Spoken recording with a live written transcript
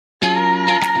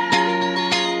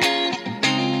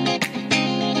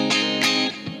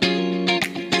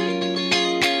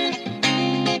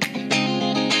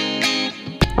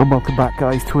And welcome back,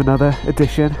 guys, to another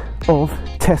edition of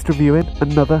test reviewing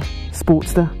another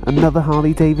Sportster, another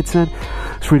Harley Davidson.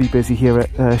 It's really busy here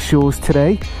at Shaw's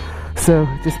today, so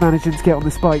just managing to get on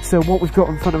this bike. So what we've got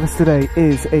in front of us today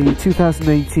is a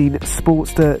 2018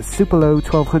 Sportster SuperLow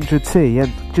 1200T.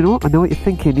 And do you know what? I know what you're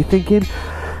thinking. You're thinking,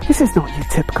 this is not your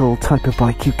typical type of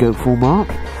bike you go for, Mark.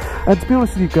 And to be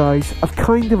honest with you guys, I've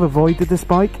kind of avoided this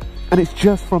bike, and it's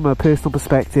just from a personal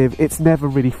perspective. It's never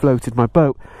really floated my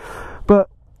boat. But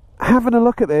having a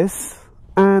look at this,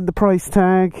 and the price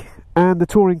tag, and the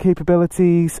touring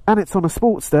capabilities, and it's on a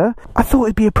Sportster, I thought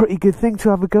it'd be a pretty good thing to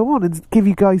have a go on and give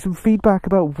you guys some feedback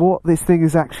about what this thing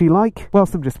is actually like.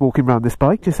 Whilst I'm just walking around this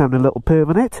bike, just having a little perv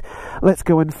on it, let's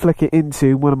go and flick it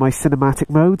into one of my cinematic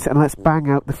modes, and let's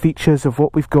bang out the features of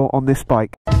what we've got on this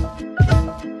bike.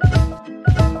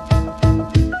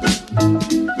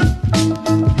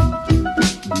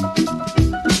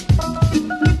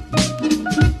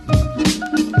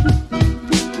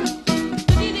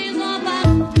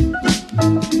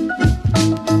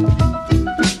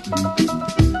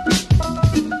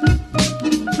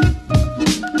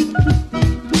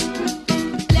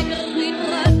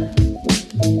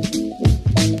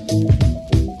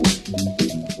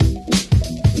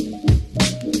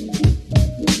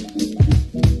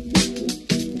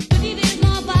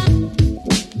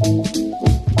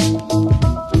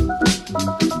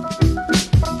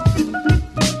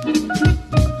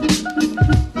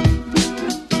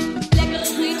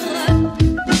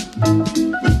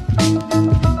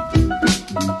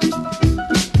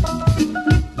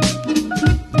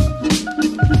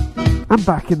 I'm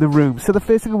back in the room. So the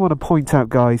first thing I want to point out,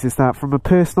 guys, is that from a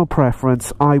personal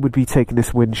preference, I would be taking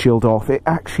this windshield off. It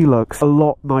actually looks a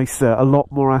lot nicer, a lot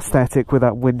more aesthetic with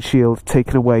that windshield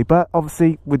taken away. But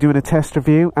obviously, we're doing a test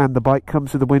review, and the bike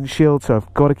comes with a windshield, so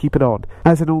I've got to keep it on.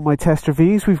 As in all my test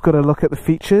reviews, we've got to look at the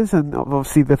features and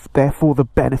obviously therefore the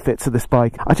benefits of this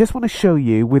bike. I just want to show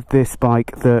you with this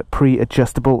bike the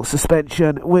pre-adjustable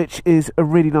suspension, which is a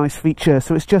really nice feature.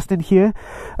 So it's just in here.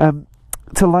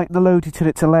 To lighten the load, you turn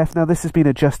it to left. Now this has been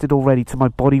adjusted already to my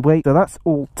body weight, so that's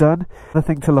all done. The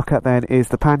thing to look at then is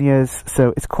the panniers.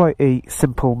 So it's quite a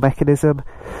simple mechanism.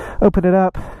 Open it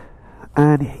up,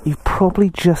 and you've probably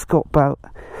just got about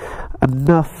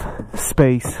enough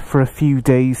space for a few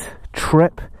days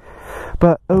trip.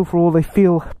 But overall they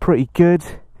feel pretty good.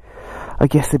 I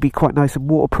guess they'd be quite nice and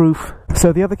waterproof.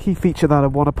 So the other key feature that I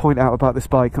want to point out about this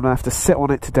bike, and I have to sit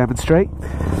on it to demonstrate.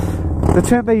 The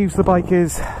term they use for the bike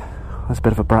is... That's a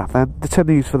bit of a brat then. The term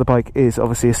they use for the bike is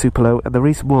obviously a super low, and the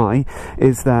reason why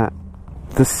is that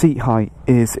the seat height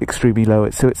is extremely low.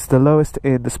 So it's the lowest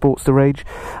in the Sportster range.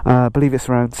 I believe it's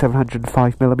around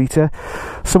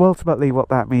 705mm. So ultimately what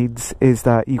that means is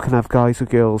that you can have guys or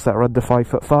girls that are under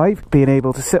 5'5", being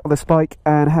able to sit on this bike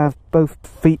and have both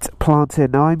feet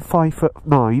planted. Now I'm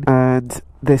 5'9", and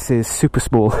this is super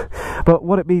small, but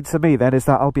what it means to me then is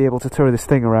that I'll be able to throw this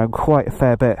thing around quite a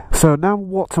fair bit. So now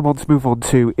what I want to move on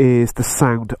to is the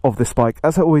sound of this bike.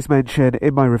 As I always mention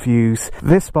in my reviews,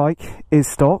 this bike is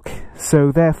stock,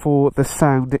 so therefore the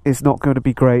sound is not going to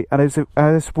be great. And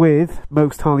as with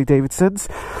most Harley Davidsons,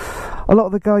 a lot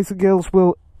of the guys and girls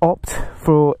will opt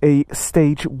for a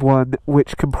stage 1,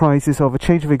 which comprises of a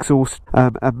change of exhaust,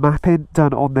 a mapping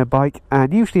done on their bike,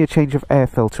 and usually a change of air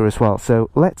filter as well.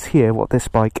 So let's hear what this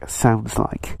bike sounds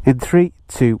like. In 3,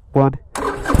 2, 1.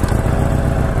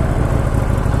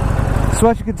 So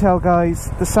as you can tell,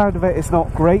 guys, the sound of it is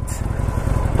not great,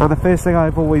 and the first thing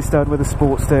I've always done with a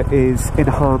Sportster is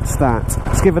enhance that.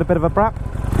 Let's give it a bit of a brap.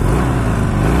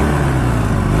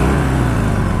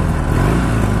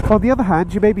 On the other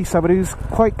hand, you may be someone who's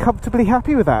quite comfortably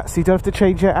happy with that, so you don't have to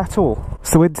change it at all.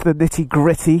 So into the nitty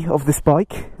gritty of this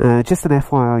bike. Just an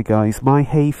FYI, guys, my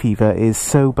hay fever is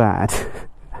so bad.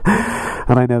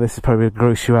 And I know this is probably going to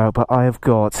gross you out, but I have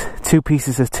got 2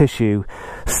 pieces of tissue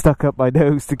stuck up my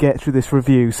nose to get through this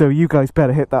review. So you guys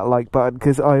better hit that like button,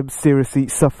 because I am seriously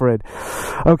suffering.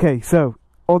 Okay, so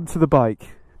onto the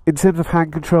bike. In terms of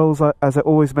hand controls, as I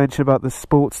always mention about the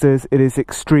Sportsters, it is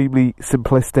extremely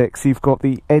simplistic. So you've got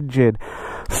the engine,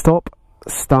 stop,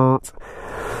 start,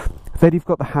 then you've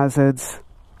got the hazards,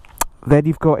 then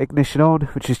you've got ignition on,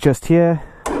 which is just here,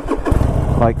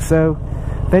 like so.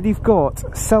 Then you've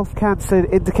got self-cancelling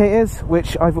indicators,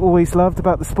 which I've always loved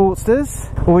about the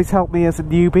Sportsters, always helped me as a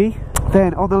newbie.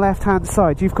 Then on the left hand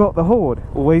side you've got the horn,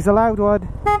 always a loud one.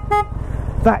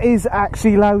 That is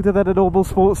actually louder than a normal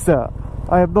Sportster.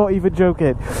 I am not even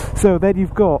joking. So then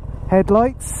you've got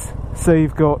headlights, so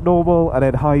you've got normal and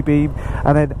then high beam,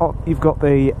 and then you've got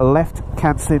the left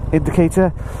cancelling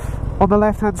indicator. On the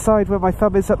left hand side where my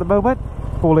thumb is at the moment,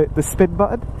 call it the spin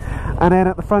button, and then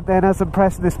at the front then, as I'm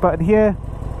pressing this button here,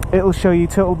 it'll show you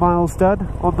total miles done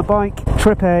on the bike,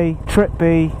 trip A, trip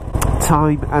B,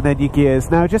 time, and then your gears.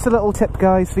 Now, just a little tip,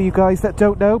 guys, for you guys that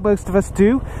don't know, most of us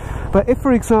do, but if,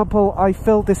 for example, I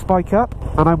filled this bike up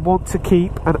and I want to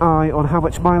keep an eye on how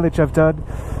much mileage I've done,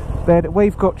 then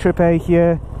we've got trip A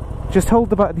here, just hold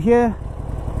the button here,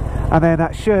 and then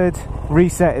that should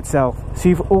reset itself. So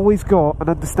you've always got an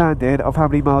understanding of how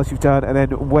many miles you've done and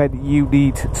then when you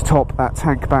need to top that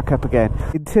tank back up again.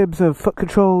 In terms of foot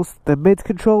controls, the mid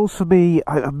controls for me,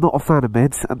 I'm not a fan of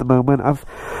mids at the moment.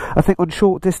 I think on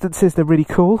short distances they're really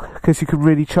cool because you can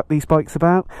really chuck these bikes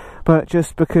about, but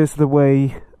just because of the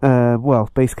way well,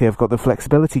 basically I've got the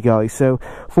flexibility, guys, so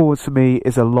forwards for me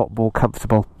is a lot more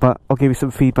comfortable, but I'll give you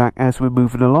some feedback as we're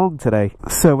moving along today.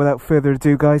 So without further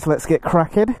ado, guys, let's get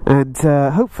cracking, and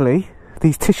hopefully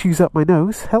these tissues up my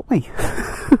nose help me.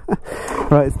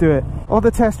 Right, let's do it. On the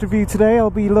test review today,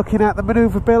 I'll be looking at the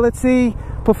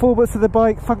manoeuvrability, performance of the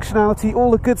bike, functionality,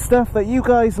 all the good stuff that you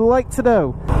guys like to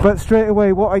know. But straight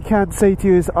away, what I can say to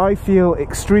you is I feel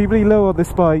extremely low on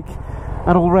this bike,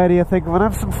 and already I think I'm going to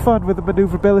have some fun with the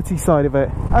manoeuvrability side of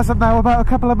it. As I'm now about a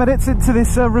couple of minutes into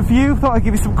this review, thought I'd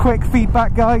give you some quick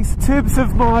feedback, guys. In terms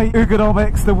of my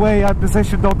ergonomics, the way I'm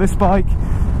positioned on this bike,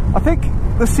 I think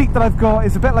the seat that I've got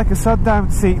is a bit like a sundown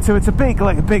seat, so it's a big,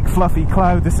 like a big fluffy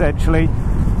cloud essentially.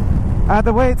 And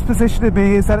the way it's positioning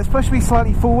me is that it's pushing me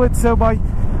slightly forward, so my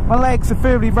legs are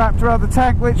firmly wrapped around the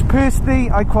tank, which personally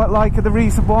I quite like, and the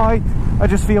reason why, I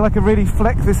just feel I can really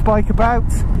flick this bike about.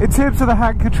 In terms of the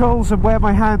hand controls and where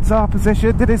my hands are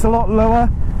positioned, it is a lot lower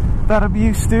than I'm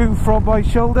used to from my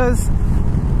shoulders.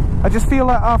 I just feel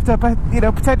like after, you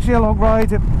know, potentially a long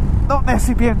ride, not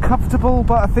necessarily be uncomfortable,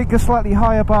 but I think a slightly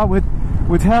higher bar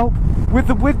would help. With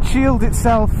the windshield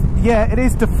itself, yeah, it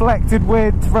is deflected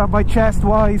wind around my chest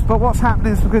wise, but what's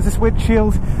happening is because this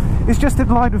windshield is just in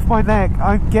line with my neck,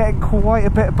 I'm getting quite a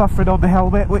bit of buffering on the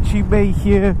helmet, which you may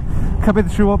hear coming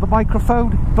through on the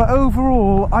microphone. But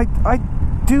overall, I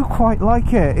do quite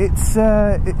like it. It's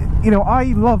you know,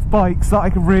 I love bikes that I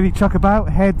can really chuck about,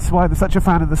 hence why I'm such a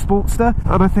fan of the Sportster,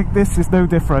 and I think this is no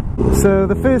different. So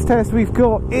the first test we've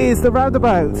got is the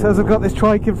roundabout. As I've got this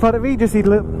trike in front of me, just need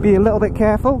to be a little bit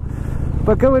careful,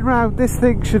 but going round this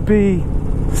thing should be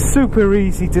super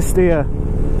easy to steer.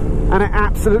 And it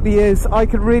absolutely is. I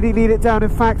can really lean it down. In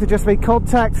fact, I just made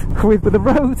contact with the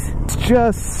road. It's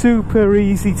just super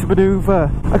easy to manoeuvre.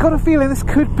 I got a feeling this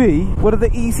could be one of the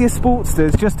easiest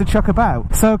Sportsters just to chuck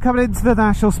about. So coming into the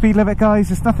national speed limit, guys,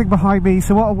 there's nothing behind me.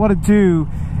 So what I want to do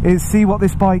is see what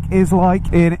this bike is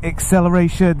like in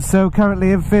acceleration. So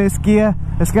currently in first gear,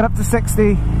 let's get up to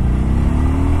 60.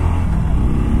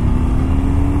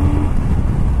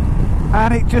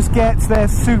 And it just gets there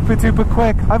super duper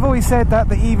quick. I've always said that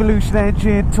the Evolution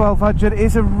engine 1200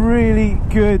 is a really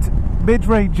good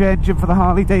mid-range engine for the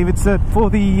Harley Davidson. For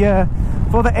the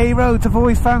A roads, I've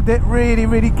always found it really,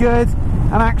 really good.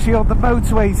 And actually on the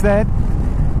motorways then,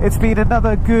 it's been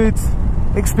another good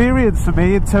experience for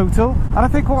me in total. And I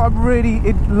think what I'm really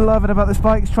loving about this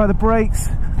bike is try the brakes.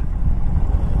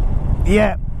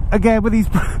 Yeah, again with these,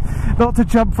 not to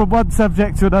jump from one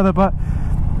subject to another, but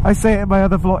I say it in my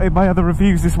other vlog, in my other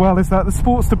reviews as well, is that the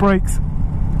Sportster brakes,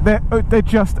 they're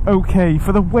just okay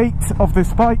for the weight of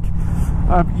this bike.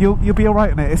 You'll be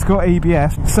alright on it. It's got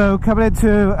ABS. So coming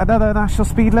into another national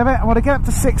speed limit, I want to get up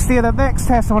to 60, and the next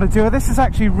test I want to do, and this is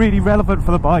actually really relevant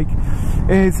for the bike,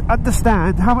 is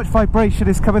understand how much vibration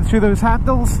is coming through those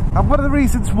handles. And one of the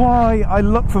reasons why I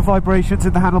look for vibrations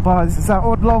in the handlebars is that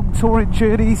on long touring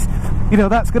journeys, you know,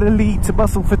 that's going to lead to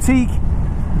muscle fatigue.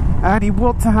 And you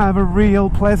want to have a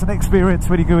real pleasant experience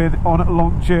when you go in on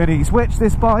long journeys, which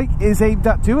this bike is aimed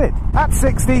at doing. At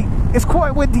 60, it's quite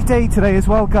a windy day today as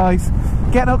well, guys.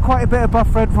 Getting up quite a bit of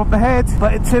buffering from the head,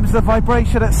 but in terms of the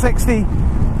vibration at 60,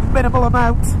 minimal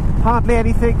amount, hardly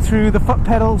anything through the foot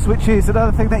pedals, which is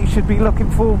another thing that you should be looking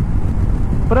for.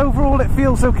 But overall it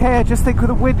feels okay. I just think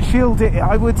with a windshield,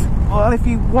 well, if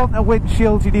you want a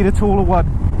windshield, you need a taller one.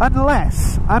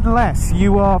 Unless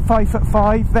you are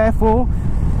 5'5", therefore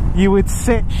you would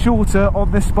sit shorter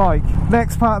on this bike.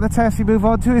 Next part of the test we move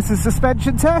on to is the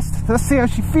suspension test. Let's see how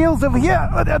she feels over here.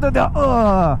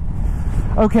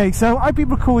 Okay, so I've been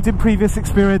recording previous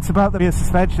experience about the rear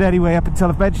suspension anyway, up until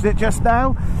I've mentioned it just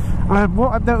now. And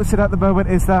what I'm noticing at the moment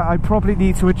is that I probably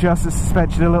need to adjust the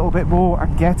suspension a little bit more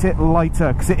and get it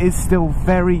lighter, because it is still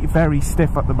very, very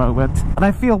stiff at the moment. And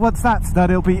I feel once that's done,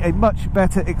 it'll be a much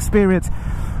better experience.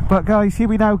 But guys, here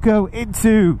we now go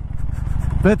into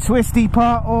the twisty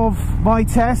part of my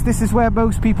test. This is where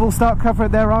most people start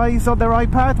covering their eyes on their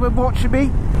iPad when watching me.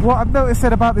 What I'm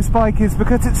noticing about this bike is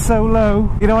because it's so low,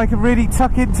 you know, I can really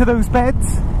tuck into those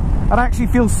bends and actually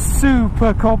feel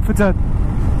super confident.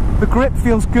 The grip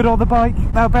feels good on the bike.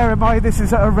 Now bear in mind this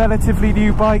is a relatively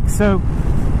new bike, so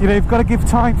you know, you've got to give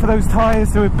time for those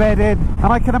tyres to embed in. And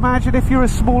I can imagine if you're a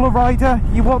smaller rider,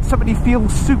 you want something you feel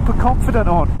super confident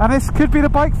on. And this could be the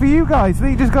bike for you guys. I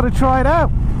think you just got to try it out.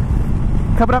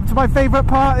 Coming up to my favourite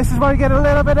part, this is where we get a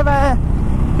little bit of air.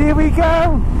 Here we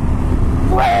go.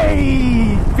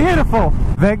 Way! Beautiful.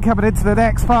 Then coming into the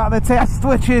next part of the test,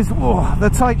 which is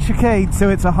the tight chicane. So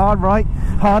it's a hard right,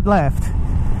 hard left.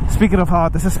 Speaking of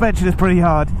hard, the suspension is pretty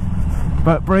hard.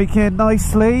 But brake in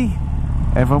nicely.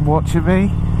 Everyone watching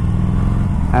me.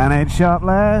 And then sharp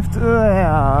left.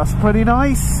 That's pretty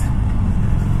nice.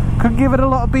 Couldn't give it a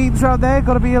lot of beans around there.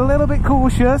 Got to be a little bit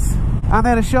cautious. And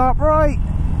then a sharp right.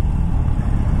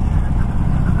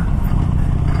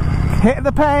 Hitting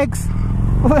the pegs.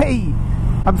 Wait.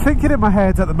 I'm thinking in my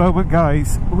head at the moment,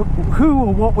 guys, who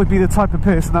or what would be the type of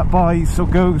person that buys or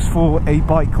goes for a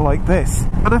bike like this?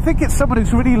 And I think it's someone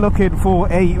who's really looking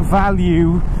for a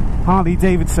value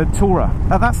Harley-Davidson Tourer.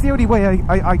 And that's the only way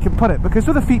I can put it, because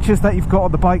with the features that you've got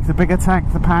on the bike, the bigger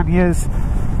tank, the panniers,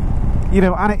 you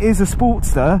know, and it is a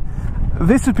Sportster,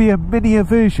 this would be a minier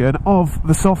version of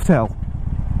the Softail,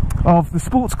 of the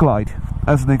Sports Glide,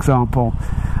 as an example.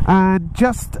 And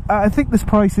just, I think this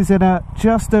price is in at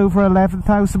just over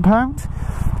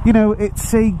 £11,000. You know,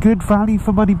 it's a good value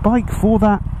for money bike for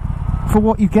that, for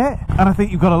what you get. And I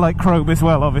think you've got to like chrome as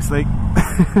well, obviously.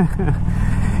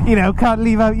 You know, can't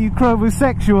leave out you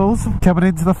chromosexuals. Coming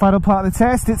into the final part of the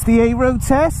test, it's the A-road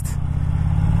test.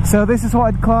 So this is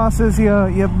what I'd class as your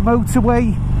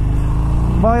motorway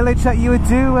mileage that you would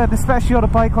do, and especially on a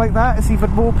bike like that, it's even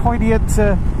more poignant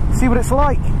to see what it's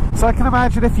like. So I can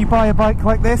imagine if you buy a bike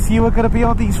like this, you are going to be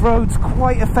on these roads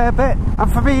quite a fair bit.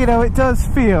 And for me, you know, it does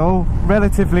feel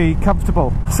relatively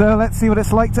comfortable. So let's see what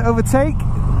it's like to overtake.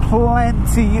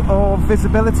 Plenty of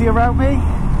visibility around me.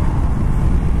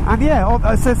 And yeah,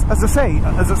 as I say,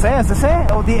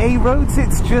 on the A roads,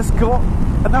 it's just got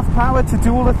enough power to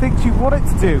do all the things you want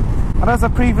it to do. And as I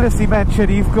previously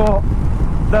mentioned, you've got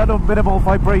none of minimal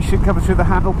vibration coming through the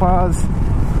handlebars.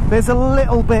 There's a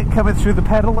little bit coming through the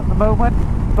pedal at the moment,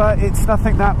 but it's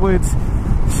nothing that would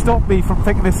stop me from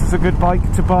thinking this is a good bike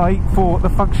to buy for the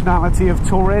functionality of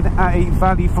touring at a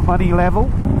value for money level.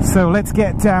 So let's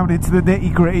get down into the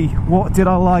nitty gritty. What did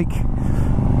I like?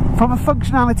 From a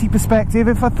functionality perspective,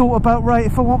 if I thought about, right,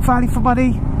 if I want value for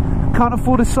money, can't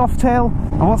afford a Softail,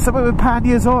 I want something with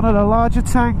panniers on and a larger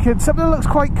tank and something that looks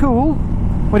quite cool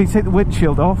when you take the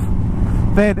windshield off,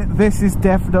 then this is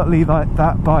definitely like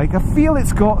that bike. I feel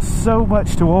it's got so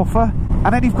much to offer.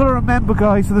 And then you've got to remember,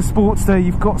 guys, with the Sportster,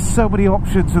 you've got so many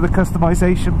options with the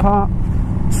customization part,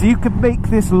 so you can make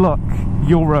this look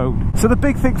your own. So the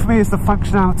big thing for me is the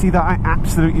functionality that I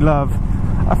absolutely love.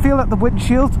 I feel that the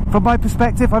windshield, from my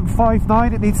perspective, I'm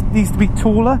 5'9", it needs to be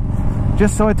taller,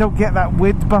 just so I don't get that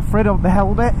wind buffering on the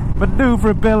helmet.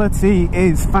 Maneuverability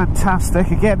is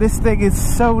fantastic. Again, this thing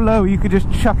is so low you can just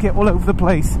chuck it all over the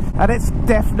place, and it's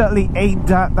definitely aimed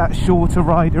at that shorter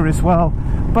rider as well.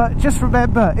 But just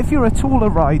remember, if you're a taller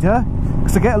rider,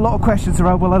 because I get a lot of questions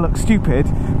around, will I look stupid,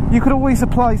 you could always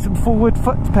apply some forward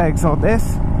foot pegs on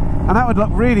this, and that would look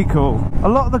really cool. A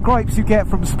lot of the gripes you get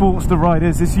from Sportster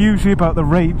riders is usually about the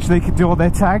range they can do on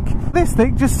their tank. This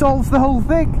thing just solves the whole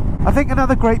thing. I think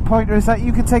another great pointer is that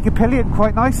you can take a pillion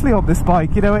quite nicely on this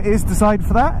bike. You know, it is designed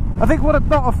for that. I think what I'm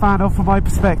not a fan of from my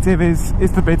perspective is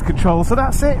the mid control. So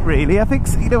that's it really. I think,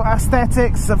 you know,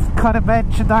 aesthetics, I've kind of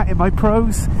mentioned that in my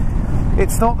pros.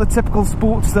 It's not the typical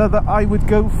Sportster that I would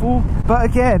go for. But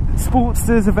again,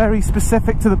 Sportsters are very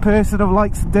specific to the person of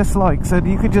likes and dislikes, and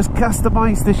you can just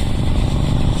customise the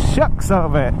shucks out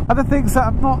of it. Other things that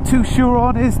I'm not too sure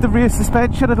on is the rear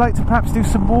suspension. I'd like to perhaps do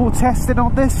some more testing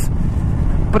on this.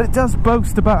 But it does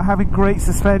boast about having great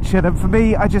suspension, and for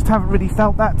me, I just haven't really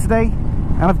felt that today.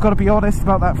 And I've got to be honest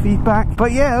about that feedback.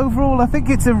 But yeah, overall, I think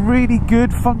it's a really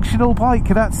good functional bike,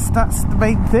 and that's the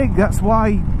main thing. That's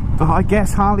why I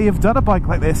guess Harley have done a bike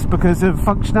like this, because of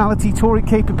functionality, touring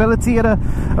capability at a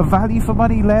value for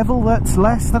money level that's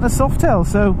less than a Softail.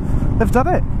 So they've done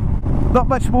it. Not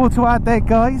much more to add there,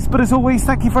 guys, but as always,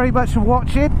 thank you very much for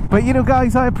watching. But you know,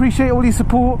 guys, I appreciate all your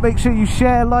support. Make sure you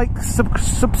share, like,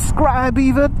 subscribe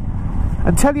even,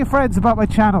 and tell your friends about my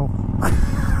channel.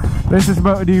 This is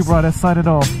Motonewbrider signing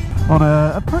off on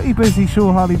a pretty busy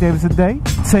Harley Davidson day.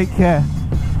 Take care.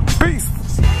 Peace.